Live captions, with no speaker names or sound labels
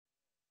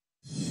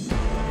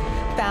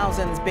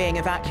Thousands being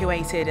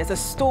evacuated as a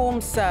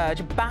storm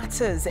surge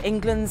batters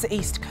England's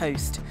east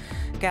coast.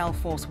 Gale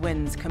force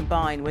winds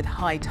combine with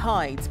high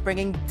tides,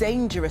 bringing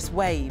dangerous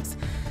waves.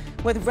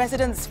 With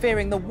residents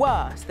fearing the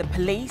worst, the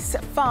police,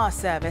 fire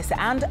service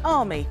and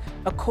army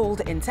are called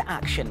into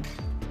action.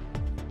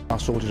 Our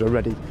soldiers are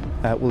ready,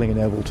 willing and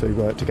able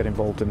to get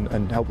involved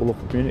and help the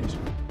local communities.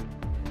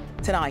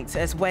 Tonight,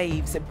 as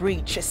waves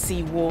breach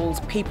sea walls,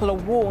 people are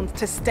warned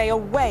to stay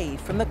away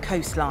from the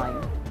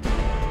coastline.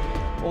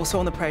 Also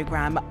on the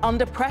programme,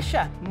 under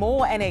pressure,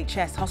 more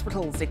NHS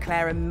hospitals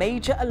declare a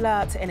major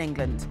alert in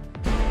England.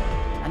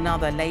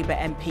 Another Labour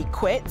MP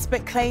quits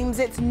but claims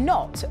it's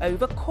not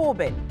over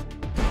Corbyn.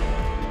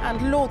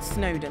 And Lord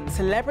Snowdon,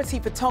 celebrity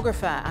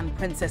photographer and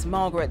Princess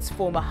Margaret's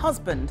former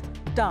husband,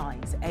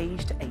 dies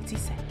aged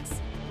 86.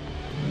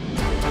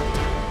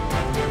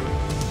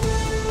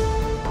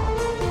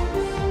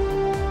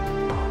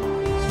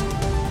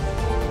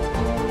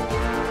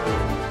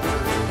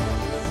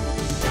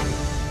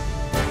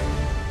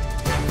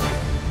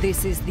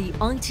 This is the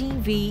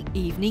ITV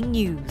Evening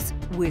News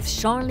with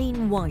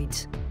Charlene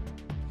White.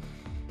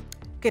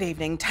 Good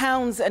evening.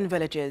 Towns and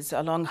villages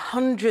along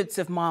hundreds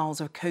of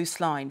miles of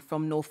coastline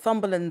from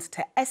Northumberland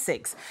to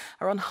Essex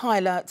are on high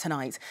alert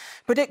tonight.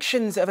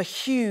 Predictions of a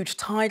huge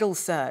tidal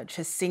surge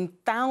has seen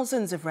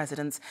thousands of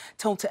residents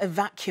told to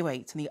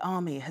evacuate, and the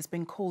army has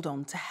been called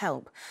on to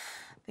help.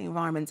 The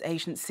Environment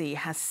Agency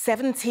has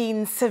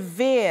 17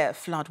 severe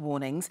flood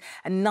warnings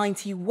and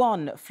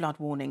 91 flood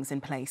warnings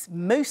in place,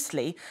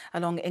 mostly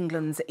along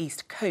England's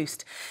east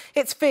coast.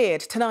 It's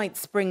feared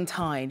tonight's spring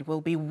tide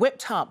will be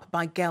whipped up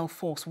by gale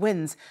force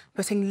winds,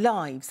 putting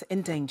lives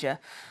in danger.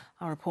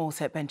 Our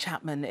reporter Ben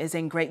Chapman is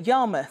in Great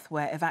Yarmouth,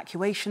 where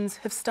evacuations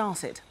have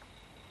started.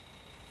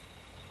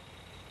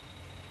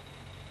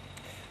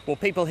 Well,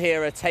 people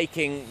here are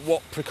taking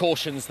what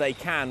precautions they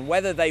can.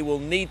 Whether they will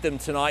need them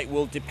tonight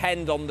will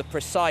depend on the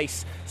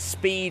precise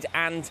speed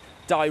and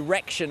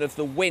direction of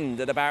the wind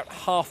at about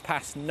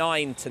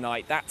 9:30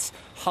 tonight. That's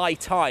high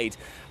tide,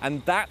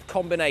 and that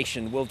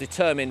combination will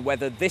determine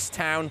whether this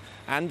town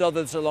and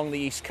others along the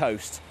east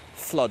coast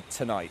flood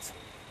tonight.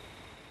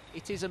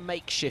 It is a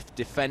makeshift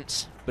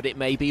defence, but it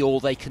may be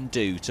all they can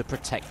do to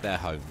protect their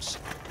homes.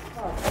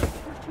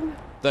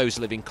 Those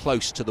living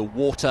close to the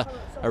water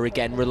are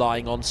again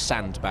relying on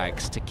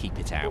sandbags to keep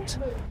it out.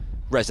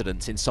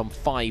 Residents in some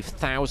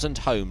 5,000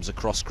 homes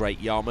across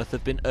Great Yarmouth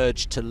have been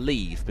urged to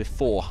leave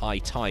before high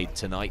tide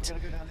tonight.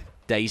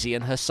 Daisy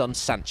and her son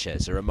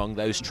Sanchez are among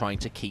those trying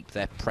to keep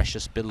their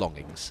precious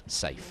belongings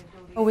safe.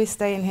 We're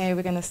staying here,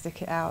 we're going to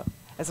stick it out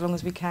as long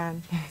as we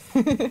can.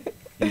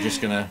 You're just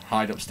going to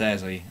hide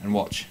upstairs, are you, and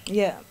watch?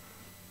 Yeah,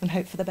 and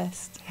hope for the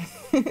best.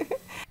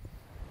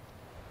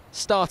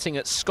 Starting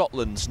at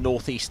Scotland's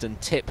northeastern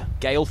tip,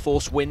 gale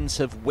force winds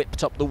have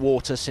whipped up the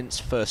water since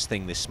first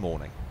thing this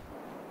morning.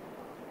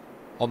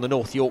 On the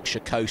North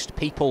Yorkshire coast,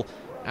 people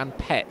and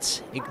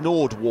pets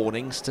ignored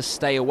warnings to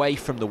stay away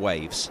from the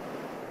waves.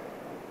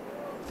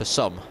 For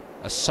some,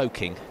 a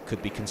soaking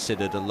could be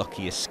considered a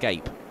lucky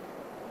escape.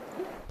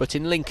 But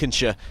in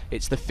Lincolnshire,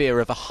 it's the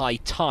fear of a high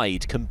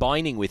tide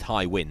combining with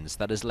high winds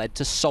that has led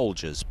to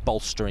soldiers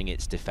bolstering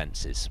its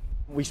defences.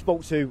 We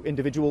spoke to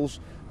individuals.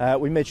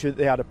 We made sure that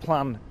they had a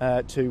plan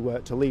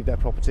to leave their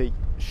property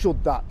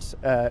should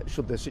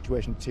the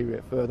situation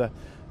deteriorate further,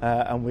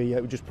 and we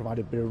just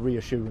provided a bit of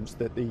reassurance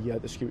that the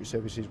security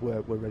services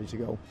were ready to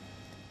go.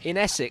 In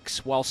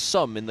Essex, while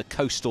some in the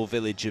coastal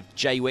village of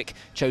Jaywick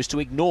chose to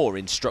ignore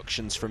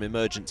instructions from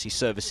emergency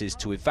services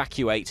to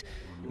evacuate,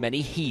 many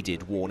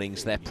heeded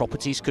warnings their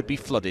properties could be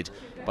flooded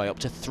by up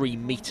to 3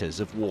 metres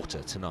of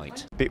water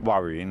tonight. A bit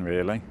worrying,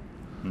 really.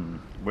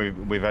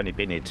 We've only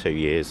been here 2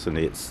 years, and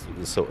it's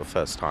the sort of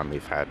first time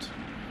we've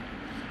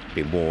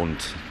been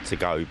warned to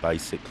go,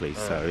 basically.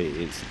 So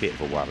it's a bit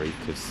of a worry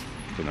because,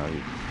 you know,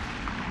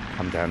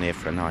 come down here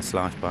for a nice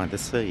life by the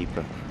sea,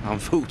 but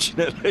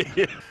unfortunately.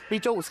 My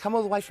daughter's come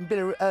all the way from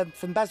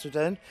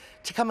Basildon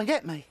to come and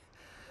get me.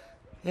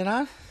 You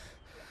know,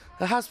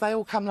 the husband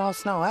all come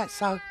last night,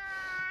 so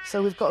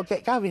we've got to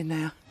get going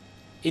now.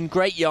 In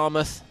Great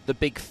Yarmouth, the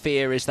big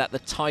fear is that the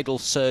tidal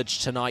surge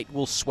tonight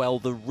will swell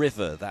the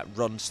river that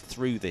runs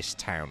through this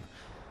town.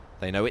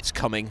 They know it's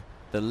coming,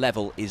 the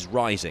level is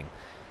rising.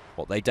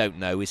 What they don't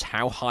know is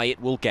how high it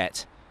will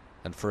get,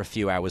 and for a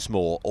few hours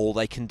more, all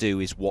they can do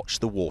is watch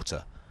the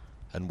water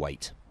and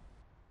wait.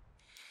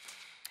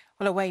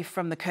 Well, away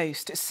from the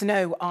coast,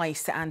 snow,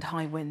 ice and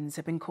high winds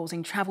have been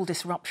causing travel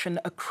disruption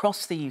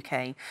across the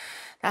UK.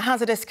 The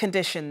hazardous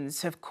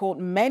conditions have caught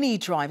many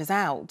drivers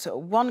out.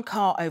 One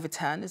car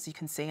overturned, as you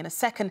can see, and a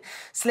second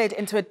slid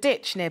into a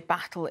ditch near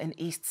Battle in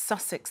East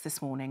Sussex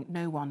this morning.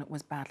 No one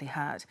was badly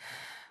hurt.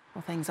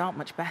 Well, things aren't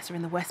much better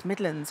in the West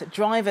Midlands.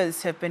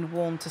 Drivers have been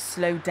warned to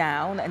slow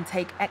down and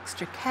take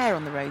extra care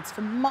on the roads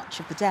for much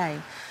of the day.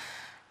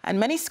 And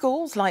many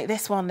schools, like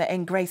this one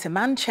in Greater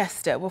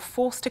Manchester, were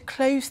forced to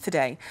close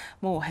today.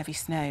 More heavy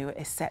snow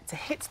is set to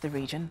hit the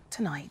region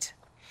tonight.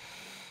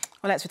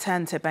 Well, let's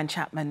return to Ben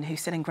Chapman,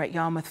 who's still in Great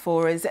Yarmouth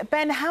for us.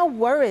 Ben, how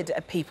worried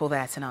are people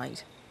there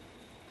tonight?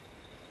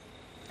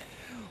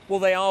 Well,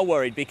 they are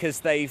worried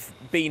because they've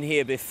been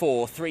here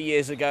before. 3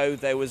 years ago,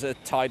 there was a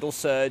tidal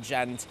surge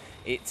and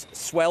it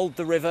swelled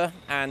the river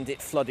and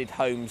it flooded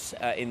homes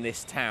in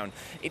this town.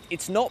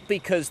 It's not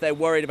because they're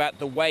worried about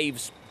the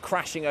waves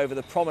crashing over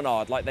the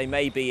promenade like they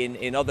may be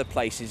in other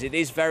places. It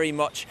is very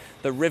much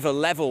the river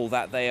level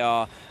that they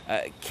are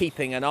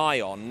keeping an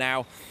eye on.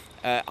 Now,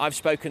 I've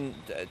spoken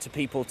to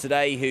people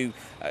today who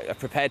are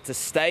prepared to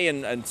stay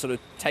and sort of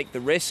take the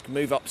risk,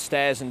 move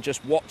upstairs and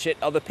just watch it.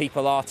 Other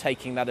people are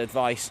taking that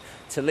advice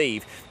to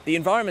leave. The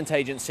Environment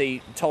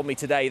Agency told me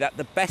today that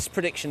the best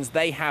predictions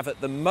they have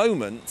at the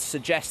moment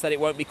suggest that it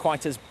won't be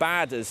quite as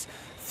bad as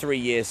 3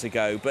 years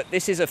ago, but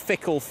this is a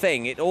fickle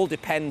thing. It all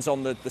depends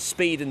on the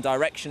speed and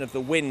direction of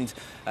the wind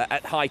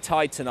at high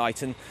tide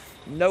tonight, and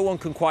no one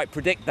can quite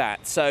predict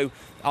that. So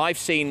I've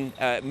seen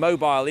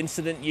mobile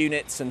incident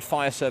units and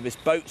fire service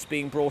boats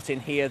being brought in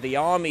here. The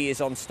army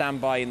is on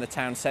standby in the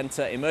town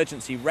centre.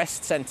 Emergency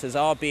rest centres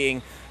are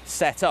being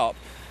set up,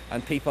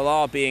 and people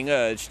are being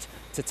urged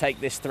to take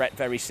this threat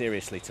very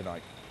seriously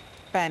tonight.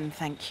 Ben,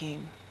 thank you.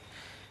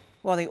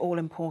 Well, the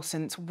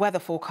all-important weather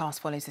forecast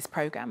follows this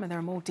programme, and there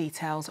are more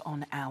details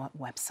on our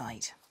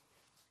website.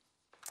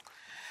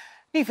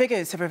 New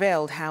figures have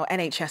revealed how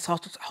NHS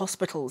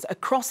hospitals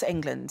across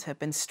England have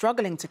been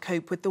struggling to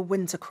cope with the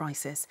winter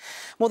crisis.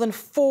 More than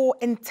 4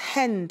 in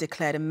 10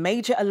 declared a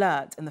major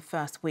alert in the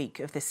first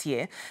week of this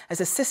year as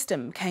the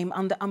system came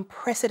under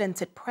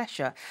unprecedented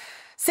pressure.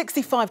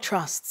 65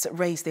 trusts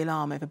raised the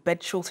alarm over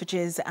bed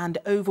shortages and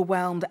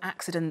overwhelmed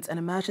accident and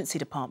emergency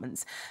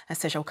departments, as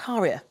Sejal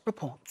Karia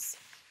reports.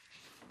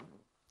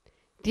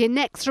 The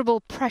inexorable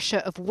pressure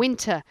of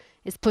winter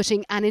is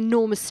putting an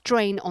enormous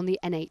strain on the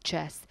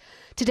NHS.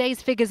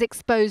 Today's figures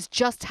expose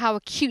just how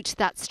acute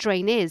that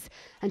strain is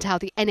and how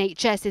the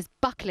NHS is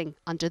buckling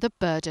under the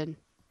burden.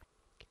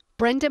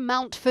 Brenda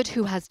Mountford,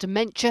 who has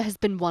dementia, has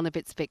been one of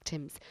its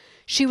victims.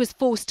 She was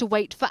forced to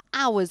wait for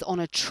hours on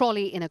a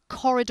trolley in a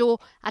corridor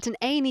at an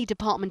A&E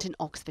department in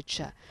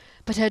Oxfordshire.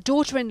 But her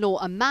daughter-in-law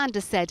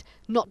Amanda said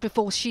not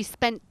before she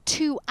spent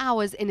 2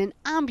 hours in an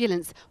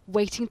ambulance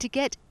waiting to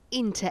get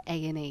into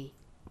A&E.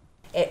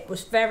 It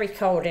was very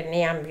cold in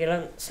the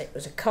ambulance. It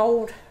was a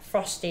cold,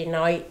 frosty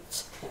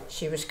night.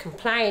 She was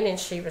complaining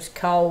she was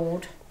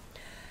cold.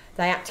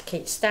 They had to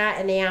keep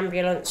starting the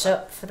ambulance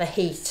up for the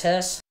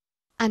heaters.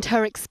 And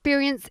her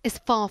experience is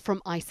far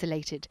from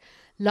isolated.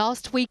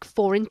 Last week,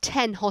 4 in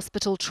 10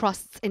 hospital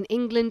trusts in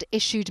England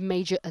issued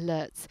major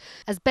alerts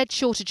as bed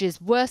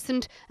shortages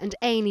worsened and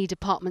A&E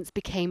departments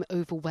became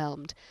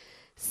overwhelmed.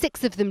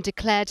 6 of them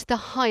declared the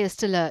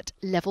highest alert,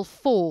 level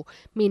 4,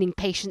 meaning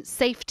patient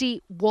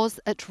safety was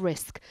at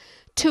risk.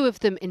 2 of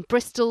them in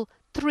Bristol,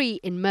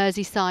 3 in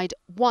Merseyside,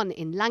 1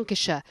 in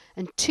Lancashire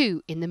and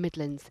 2 in the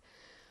Midlands.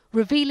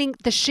 Revealing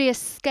the sheer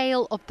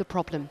scale of the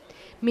problem,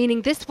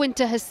 meaning this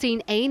winter has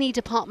seen A&E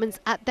departments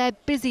at their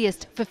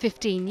busiest for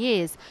 15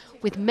 years,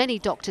 with many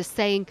doctors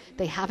saying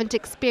they haven't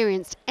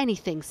experienced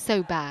anything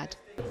so bad.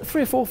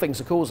 3 or 4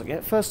 things are causing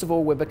it. First of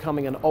all, we're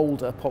becoming an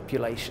older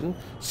population.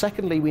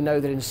 Secondly, we know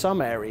that in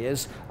some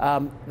areas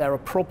there are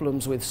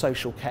problems with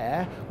social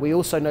care. We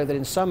also know that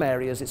in some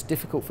areas it's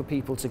difficult for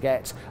people to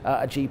get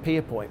a GP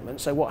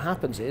appointment. So what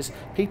happens is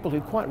people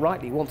who quite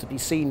rightly want to be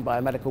seen by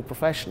a medical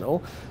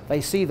professional, they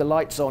see the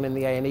lights on in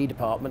the A&E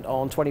department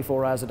on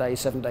 24 hours a day,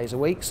 7 days a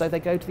week, so they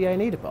go to the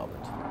A&E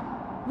department.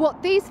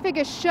 What these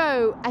figures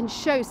show, and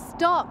show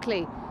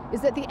starkly,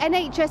 is that the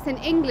NHS in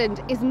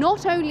England is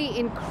not only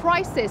in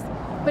crisis,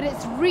 but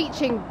it's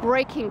reaching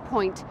breaking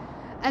point.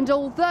 And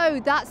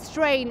although that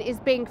strain is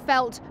being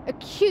felt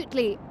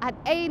acutely at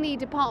A&E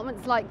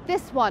departments like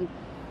this one,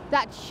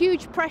 that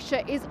huge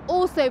pressure is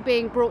also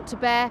being brought to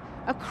bear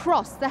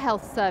across the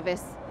health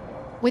service.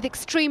 With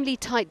extremely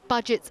tight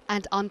budgets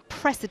and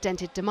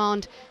unprecedented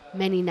demand,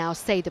 many now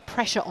say the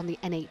pressure on the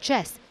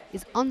NHS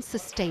is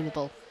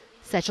unsustainable.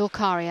 Sejal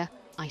Karia,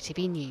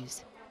 ITV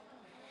News.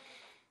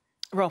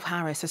 Rolf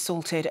Harris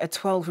assaulted a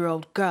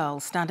 12-year-old girl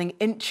standing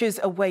inches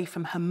away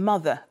from her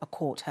mother, a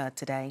court heard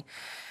today.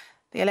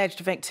 The alleged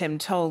victim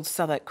told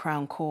Southwark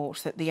Crown Court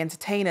that the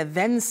entertainer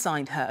then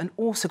signed her an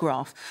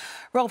autograph.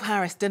 Rolf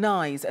Harris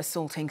denies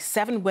assaulting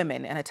 7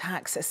 women in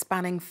attacks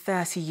spanning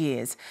 30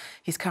 years.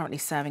 He's currently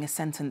serving a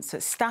sentence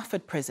at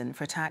Stafford Prison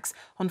for attacks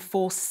on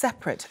 4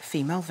 separate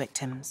female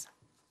victims.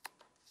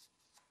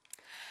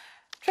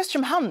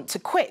 Tristram Hunt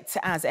quit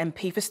as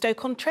MP for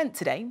Stoke-on-Trent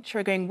today,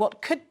 triggering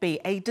what could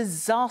be a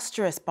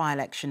disastrous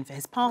by-election for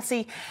his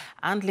party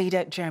and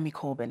leader Jeremy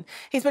Corbyn.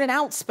 He's been an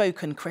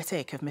outspoken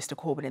critic of Mr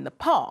Corbyn in the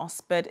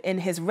past, but in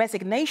his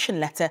resignation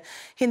letter,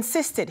 he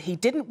insisted he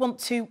didn't want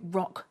to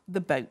rock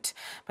the boat.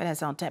 But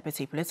as our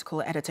deputy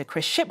political editor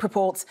Chris Shipp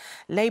reports,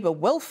 Labour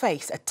will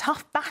face a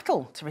tough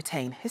battle to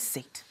retain his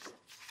seat.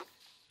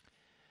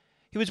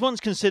 He was once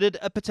considered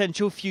a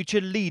potential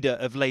future leader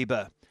of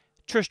Labour.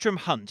 Tristram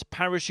Hunt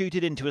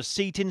parachuted into a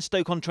seat in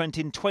Stoke-on-Trent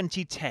in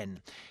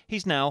 2010.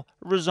 He's now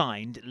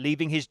resigned,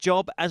 leaving his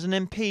job as an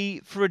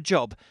MP for a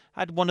job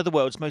at one of the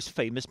world's most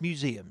famous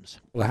museums.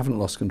 Well, I haven't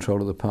lost control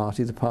of the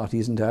party. The party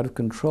isn't out of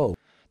control.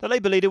 The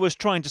Labour leader was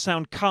trying to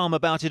sound calm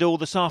about it all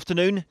this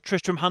afternoon.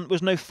 Tristram Hunt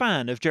was no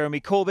fan of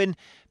Jeremy Corbyn,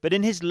 but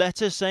in his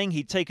letter saying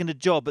he'd taken a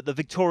job at the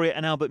Victoria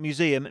and Albert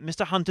Museum,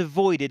 Mr Hunt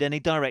avoided any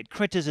direct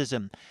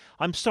criticism.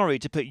 "I'm sorry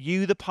to put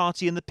you, the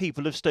party and the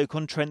people of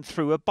Stoke-on-Trent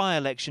through a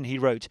by-election," he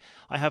wrote.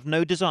 "I have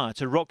no desire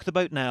to rock the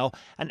boat now,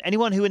 and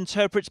anyone who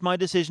interprets my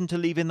decision to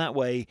leave in that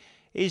way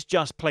is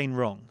just plain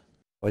wrong."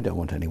 I don't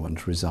want anyone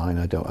to resign.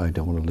 I don't want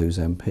to lose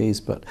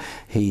MPs, but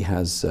he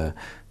has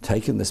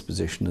taken this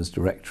position as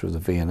director of the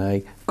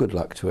V&A. Good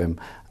luck to him,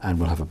 and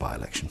we'll have a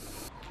by-election.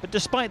 But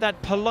despite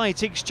that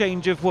polite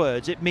exchange of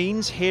words, it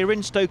means here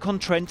in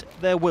Stoke-on-Trent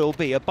there will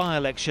be a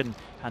by-election.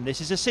 And this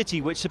is a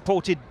city which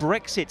supported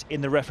Brexit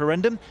in the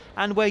referendum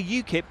and where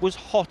UKIP was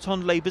hot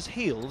on Labour's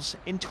heels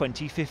in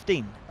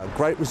 2015. A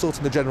great result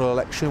in the general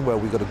election where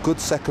we got a good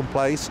second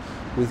place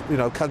with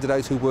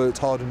candidates who worked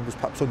hard and was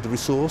perhaps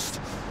under-resourced.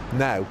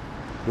 Now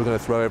we're going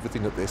to throw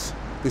everything at this.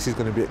 This is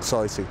going to be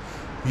exciting.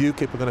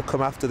 UKIP are going to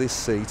come after this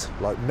seat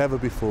like never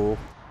before.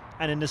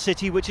 And in a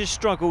city which has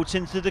struggled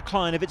since the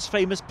decline of its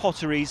famous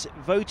potteries,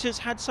 voters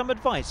had some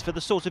advice for the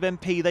sort of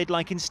MP they'd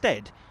like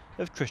instead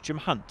of Tristram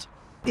Hunt.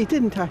 He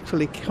didn't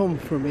actually come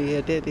from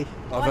here, did he?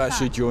 I've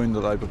actually joined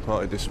the Labour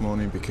Party this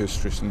morning because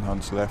Tristram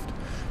Hunt's left,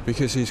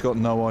 because he's got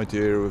no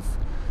idea of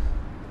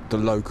the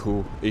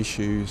local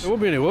issues. It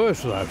won't be any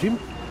worse without him.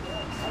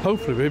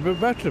 Hopefully it'll be a bit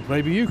better.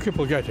 Maybe UKIP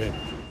will get in.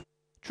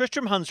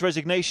 Tristram Hunt's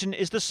resignation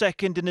is the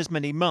second in as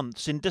many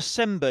months. In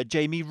December,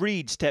 Jamie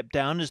Reid stepped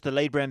down as the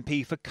Labour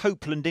MP for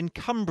Copeland in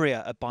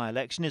Cumbria. A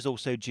by-election is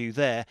also due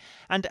there.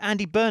 And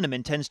Andy Burnham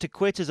intends to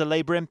quit as a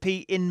Labour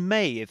MP in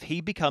May if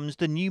he becomes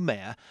the new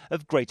mayor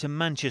of Greater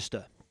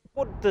Manchester.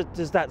 What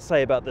does that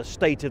say about the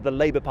state of the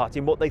Labour Party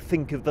and what they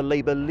think of the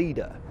Labour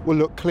leader? Well,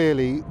 look,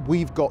 clearly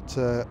we've got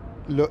to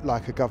look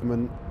like a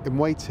government in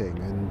waiting,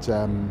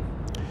 and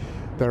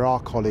there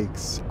are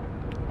colleagues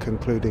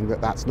concluding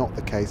that that's not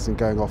the case and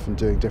going off and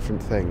doing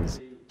different things.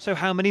 So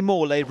how many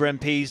more Labour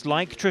MPs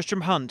like Tristram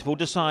Hunt will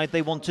decide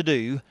they want to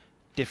do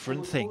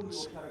different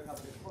things?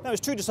 Now, it's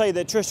true to say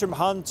that Tristram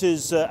Hunt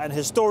is an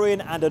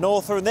historian and an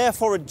author, and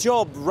therefore a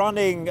job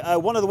running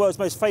one of the world's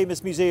most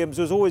famous museums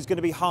was always going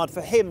to be hard for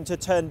him to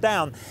turn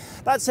down.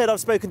 That said, I've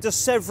spoken to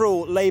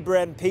several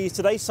Labour MPs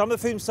today, some of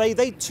whom say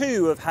they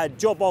too have had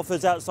job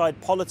offers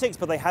outside politics,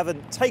 but they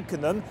haven't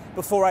taken them,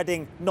 before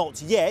adding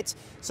not yet.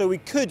 So we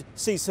could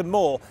see some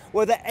more.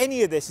 Whether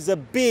any of this is a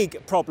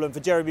big problem for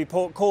Jeremy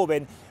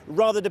Corbyn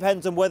rather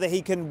depends on whether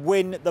he can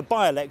win the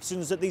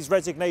by-elections that these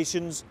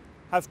resignations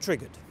have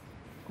triggered.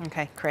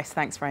 OK, Chris,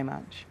 thanks very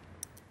much.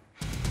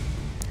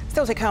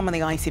 Still to come on the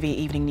ITV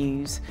Evening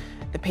News.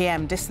 The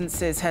PM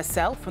distances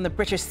herself from the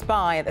British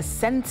spy at the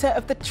centre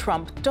of the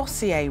Trump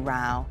dossier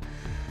row.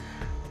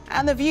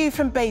 And the view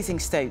from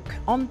Basingstoke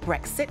on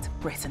Brexit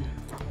Britain.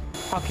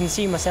 I can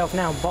see myself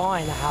now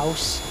buying a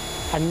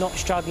house and not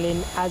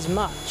struggling as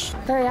much.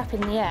 Very up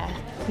in the air,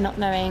 not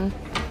knowing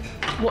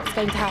what's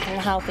going to happen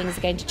and how things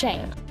are going to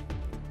change.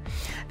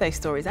 Those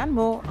stories and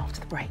more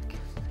after the break.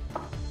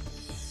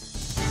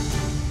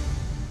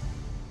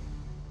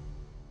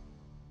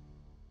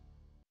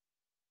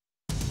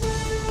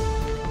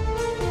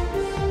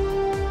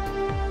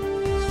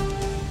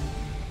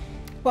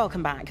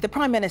 Welcome back. The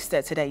Prime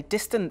Minister today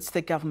distanced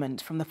the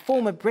government from the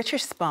former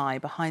British spy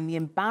behind the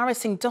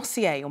embarrassing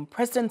dossier on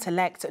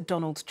President-elect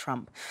Donald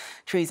Trump.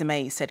 Theresa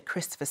May said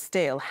Christopher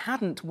Steele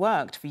hadn't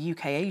worked for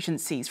UK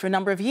agencies for a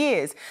number of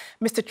years.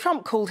 Mr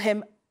Trump called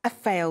him a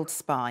failed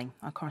spy.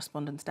 Our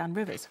correspondent Dan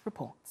Rivers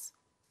reports.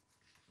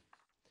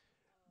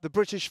 The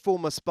British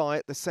former spy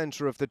at the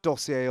centre of the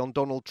dossier on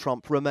Donald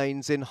Trump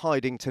remains in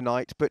hiding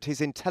tonight, but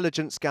his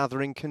intelligence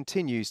gathering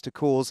continues to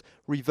cause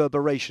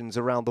reverberations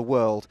around the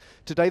world.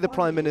 Today, the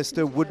Prime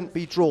Minister wouldn't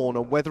be drawn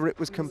on whether it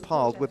was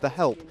compiled with the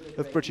help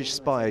of British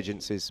spy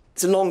agencies.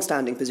 It's a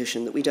long-standing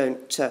position that we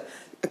don't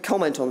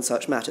comment on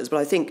such matters,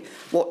 but I think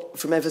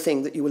from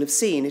everything that you will have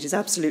seen, it is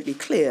absolutely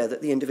clear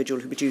that the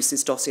individual who produced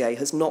this dossier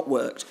has not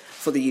worked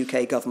for the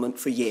UK government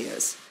for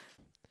years.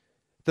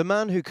 The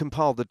man who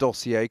compiled the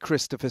dossier,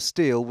 Christopher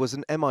Steele, was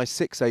an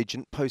MI6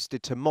 agent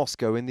posted to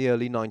Moscow in the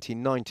early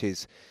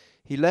 1990s.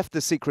 He left the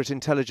Secret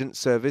Intelligence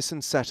Service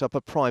and set up a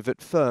private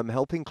firm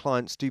helping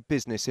clients do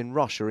business in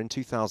Russia in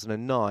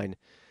 2009.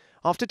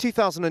 After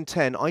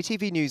 2010,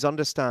 ITV News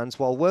understands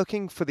while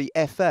working for the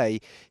FA,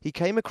 he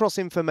came across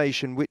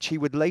information which he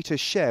would later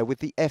share with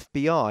the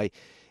FBI.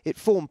 It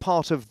formed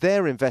part of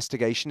their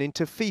investigation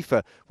into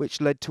FIFA,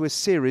 which led to a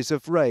series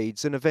of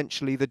raids and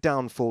eventually the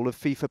downfall of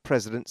FIFA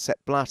President Sepp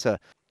Blatter.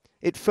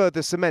 It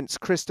further cements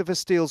Christopher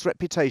Steele's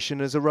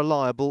reputation as a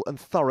reliable and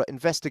thorough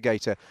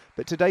investigator.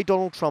 But today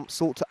Donald Trump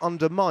sought to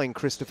undermine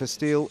Christopher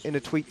Steele in a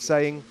tweet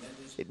saying,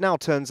 "It now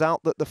turns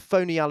out that the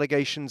phony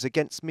allegations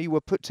against me were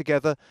put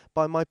together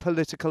by my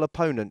political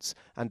opponents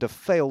and a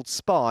failed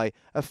spy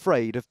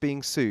afraid of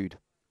being sued."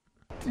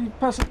 Did you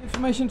pass the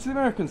information to the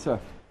Americans, sir?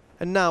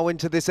 And now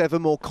into this ever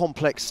more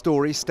complex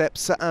story steps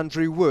Sir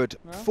Andrew Wood,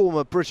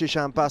 former British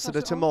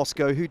ambassador to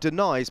Moscow, who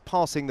denies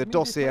passing the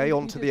dossier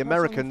on to the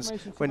Americans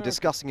when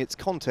discussing its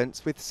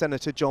contents with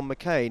Senator John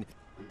McCain.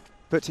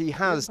 But he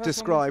has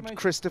described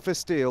Christopher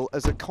Steele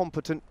as a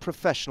competent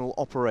professional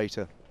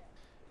operator.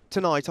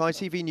 Tonight,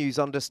 ITV News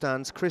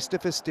understands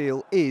Christopher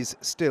Steele is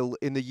still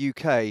in the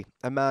UK,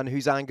 a man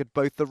who's angered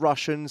both the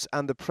Russians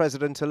and the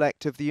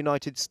President-elect of the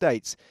United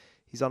States.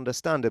 He's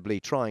understandably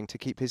trying to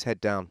keep his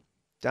head down.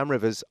 Dan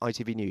Rivers,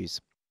 ITV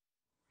News.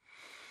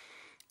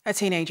 A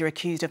teenager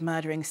accused of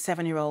murdering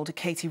 7-year-old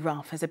Katie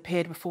Ruff has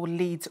appeared before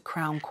Leeds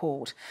Crown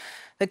Court.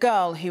 The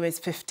girl, who is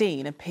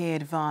 15,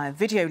 appeared via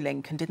video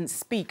link and didn't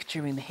speak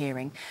during the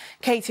hearing.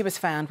 Katie was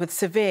found with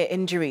severe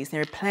injuries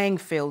near a playing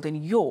field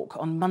in York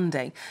on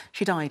Monday.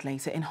 She died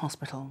later in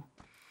hospital.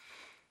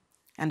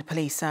 And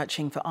police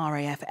searching for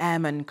RAF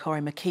airman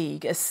Corey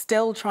McKeague are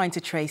still trying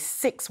to trace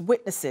 6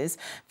 witnesses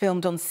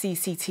filmed on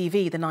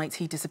CCTV the night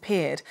he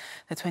disappeared.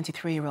 The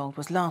 23-year-old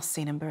was last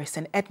seen in Bury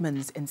St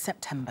Edmunds in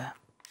September.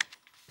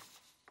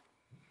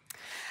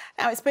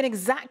 Now, it's been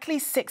exactly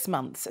 6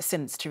 months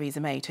since Theresa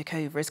May took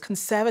over as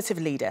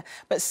Conservative leader,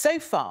 but so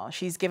far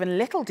she's given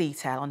little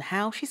detail on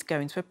how she's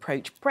going to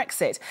approach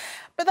Brexit.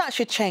 But that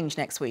should change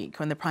next week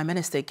when the Prime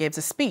Minister gives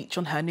a speech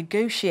on her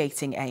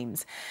negotiating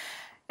aims.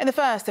 In the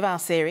first of our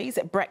series,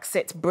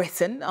 Brexit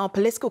Britain, our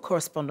political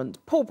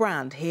correspondent Paul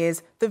Brand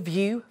hears the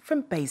view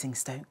from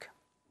Basingstoke.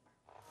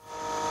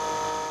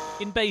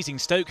 In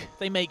Basingstoke,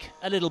 they make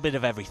a little bit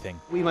of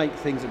everything. We make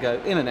things that go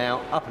in and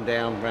out, up and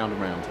down, round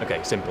and round.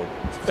 OK, simple.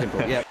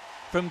 Simple, yeah.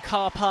 From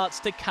car parts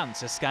to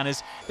cancer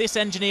scanners, this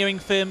engineering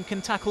firm can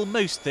tackle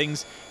most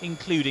things,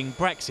 including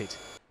Brexit.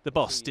 The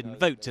boss didn't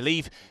vote to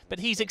leave, but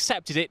he's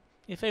accepted it,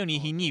 if only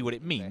he knew what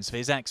it means for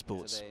his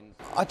exports.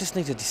 I just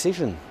need a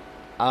decision.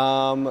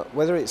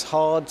 Whether it's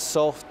hard,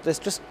 soft, let's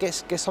just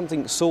get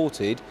something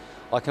sorted.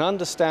 I can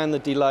understand the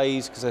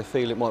delays because I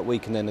feel it might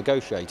weaken their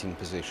negotiating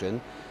position,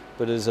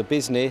 but as a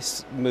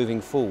business moving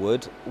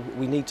forward,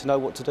 we need to know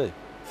what to do.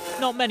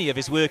 Not many of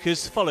his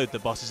workers followed the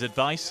boss's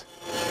advice.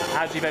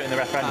 How did you vote in the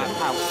referendum?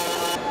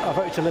 I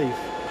voted to leave.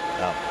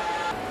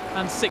 Oh.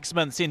 And 6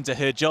 months into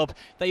her job,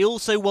 they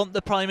also want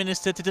the Prime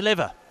Minister to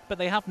deliver, but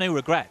they have no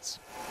regrets.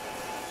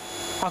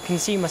 I can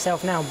see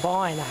myself now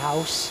buying a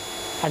house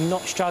and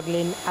not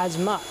struggling as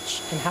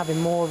much and having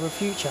more of a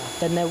future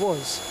than there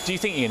was. Do you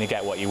think you're going to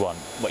get what you want,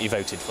 what you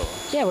voted for?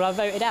 Yeah, well, I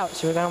voted out,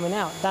 so we're coming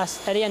out.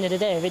 That's, at the end of the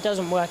day, if it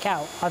doesn't work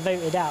out, I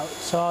voted out,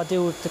 so I'll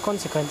deal with the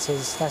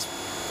consequences.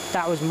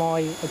 That was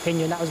my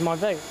opinion, that was my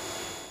vote.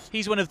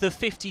 He's one of the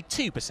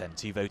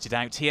 52% who voted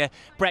out here.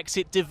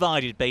 Brexit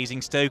divided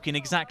Basingstoke in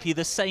exactly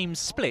the same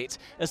split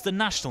as the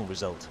national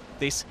result.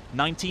 This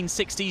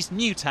 1960s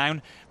new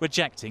town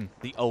rejecting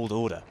the old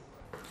order.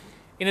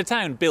 In a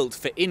town built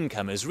for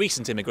incomers,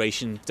 recent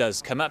immigration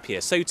does come up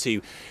here. So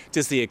too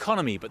does the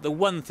economy. But the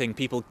one thing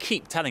people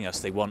keep telling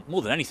us they want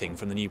more than anything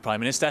from the new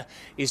Prime Minister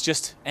is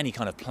just any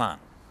kind of plan.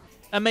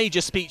 A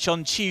major speech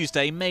on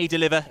Tuesday may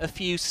deliver a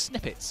few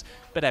snippets,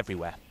 but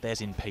everywhere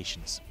there's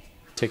impatience.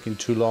 Taking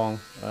too long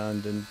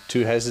and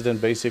too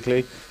hesitant,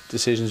 basically.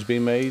 Decisions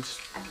being made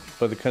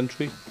by the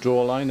country,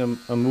 draw a line and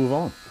move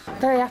on.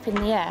 Very up in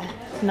the air,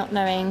 not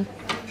knowing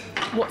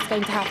what's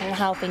going to happen and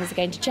how things are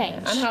going to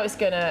change. And how it's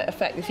going to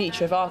affect the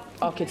future of our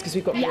kids, because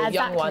we've got more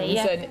young ones,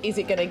 and is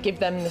it going to give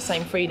them the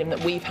same freedom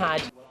that we've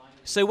had?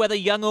 So whether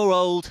young or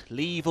old,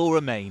 leave or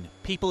remain,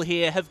 people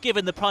here have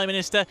given the Prime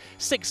Minister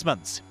 6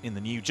 months in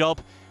the new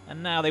job,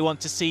 and now they want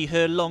to see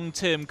her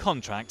long-term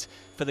contract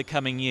for the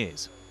coming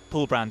years.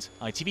 Paul Brand,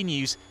 ITV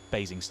News,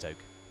 Basingstoke.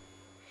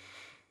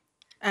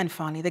 And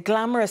finally, the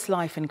glamorous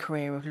life and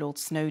career of Lord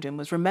Snowdon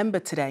was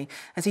remembered today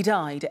as he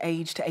died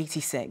aged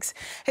 86.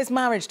 His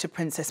marriage to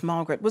Princess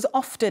Margaret was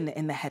often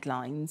in the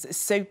headlines,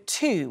 so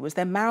too was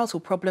their marital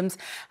problems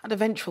and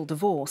eventual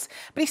divorce.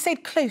 But he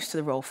stayed close to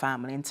the royal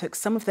family and took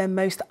some of their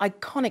most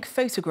iconic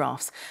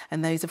photographs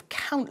and those of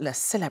countless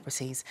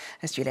celebrities,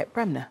 as Juliet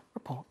Bremner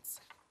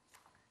reports.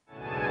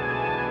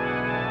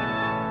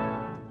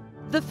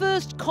 The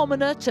first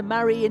commoner to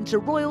marry into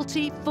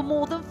royalty for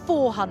more than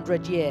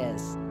 400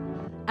 years.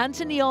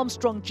 Anthony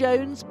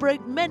Armstrong-Jones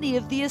broke many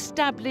of the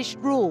established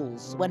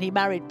rules when he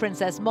married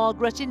Princess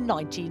Margaret in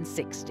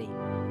 1960.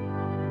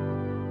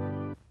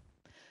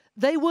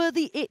 They were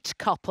the it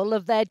couple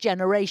of their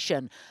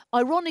generation.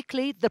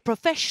 Ironically, the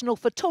professional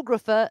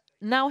photographer,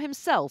 now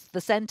himself the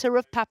centre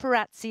of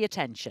paparazzi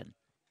attention.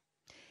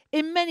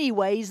 In many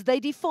ways, they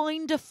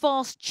defined a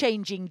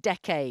fast-changing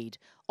decade.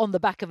 On the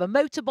back of a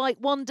motorbike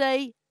one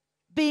day,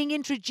 being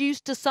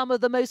introduced to some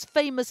of the most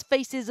famous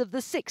faces of the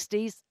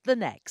 60s the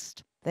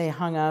next. They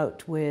hung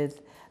out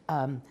with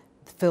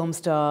film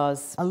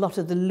stars. A lot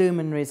of the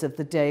luminaries of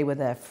the day were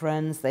their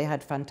friends. They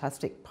had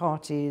fantastic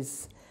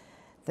parties.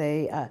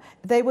 They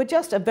were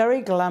just a very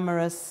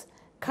glamorous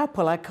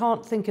couple. I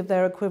can't think of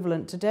their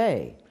equivalent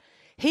today.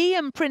 He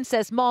and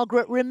Princess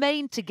Margaret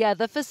remained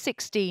together for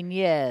 16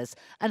 years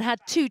and had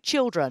 2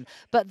 children,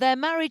 but their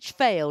marriage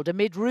failed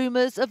amid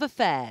rumours of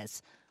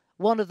affairs.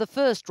 One of the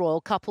first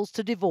royal couples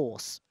to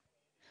divorce.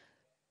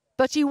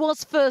 But he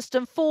was first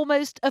and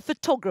foremost a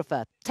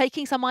photographer,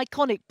 taking some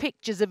iconic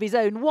pictures of his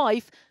own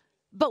wife,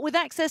 but with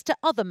access to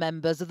other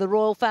members of the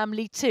royal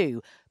family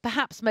too,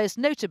 perhaps most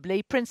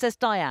notably Princess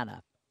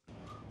Diana.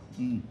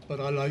 But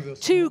I like this.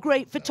 Two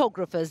great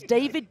photographers,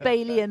 David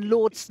Bailey and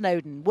Lord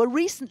Snowdon, were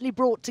recently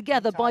brought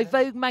together by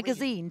Vogue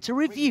magazine to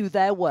review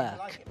their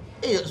work.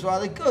 He looks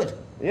rather good.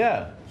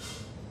 Yeah.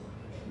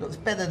 Looks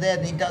better there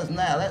than he does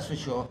now, that's for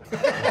sure.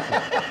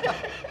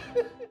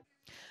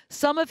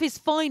 Some of his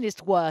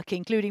finest work,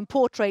 including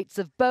portraits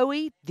of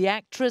Bowie, the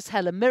actress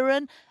Helen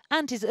Mirren,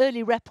 and his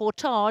early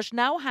reportage,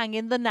 now hang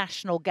in the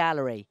National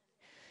Gallery.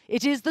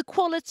 It is the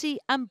quality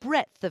and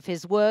breadth of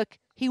his work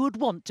he would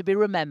want to be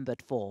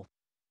remembered for.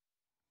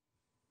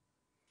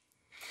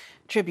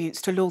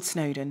 Tributes to Lord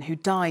Snowdon, who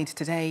died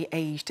today,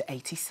 aged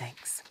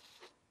 86.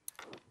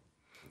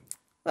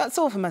 That's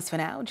all from us for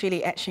now.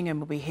 Julie Etchingham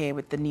will be here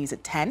with the news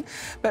at 10.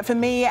 But for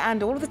me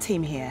and all of the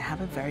team here, have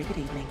a very good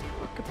evening.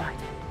 Goodbye.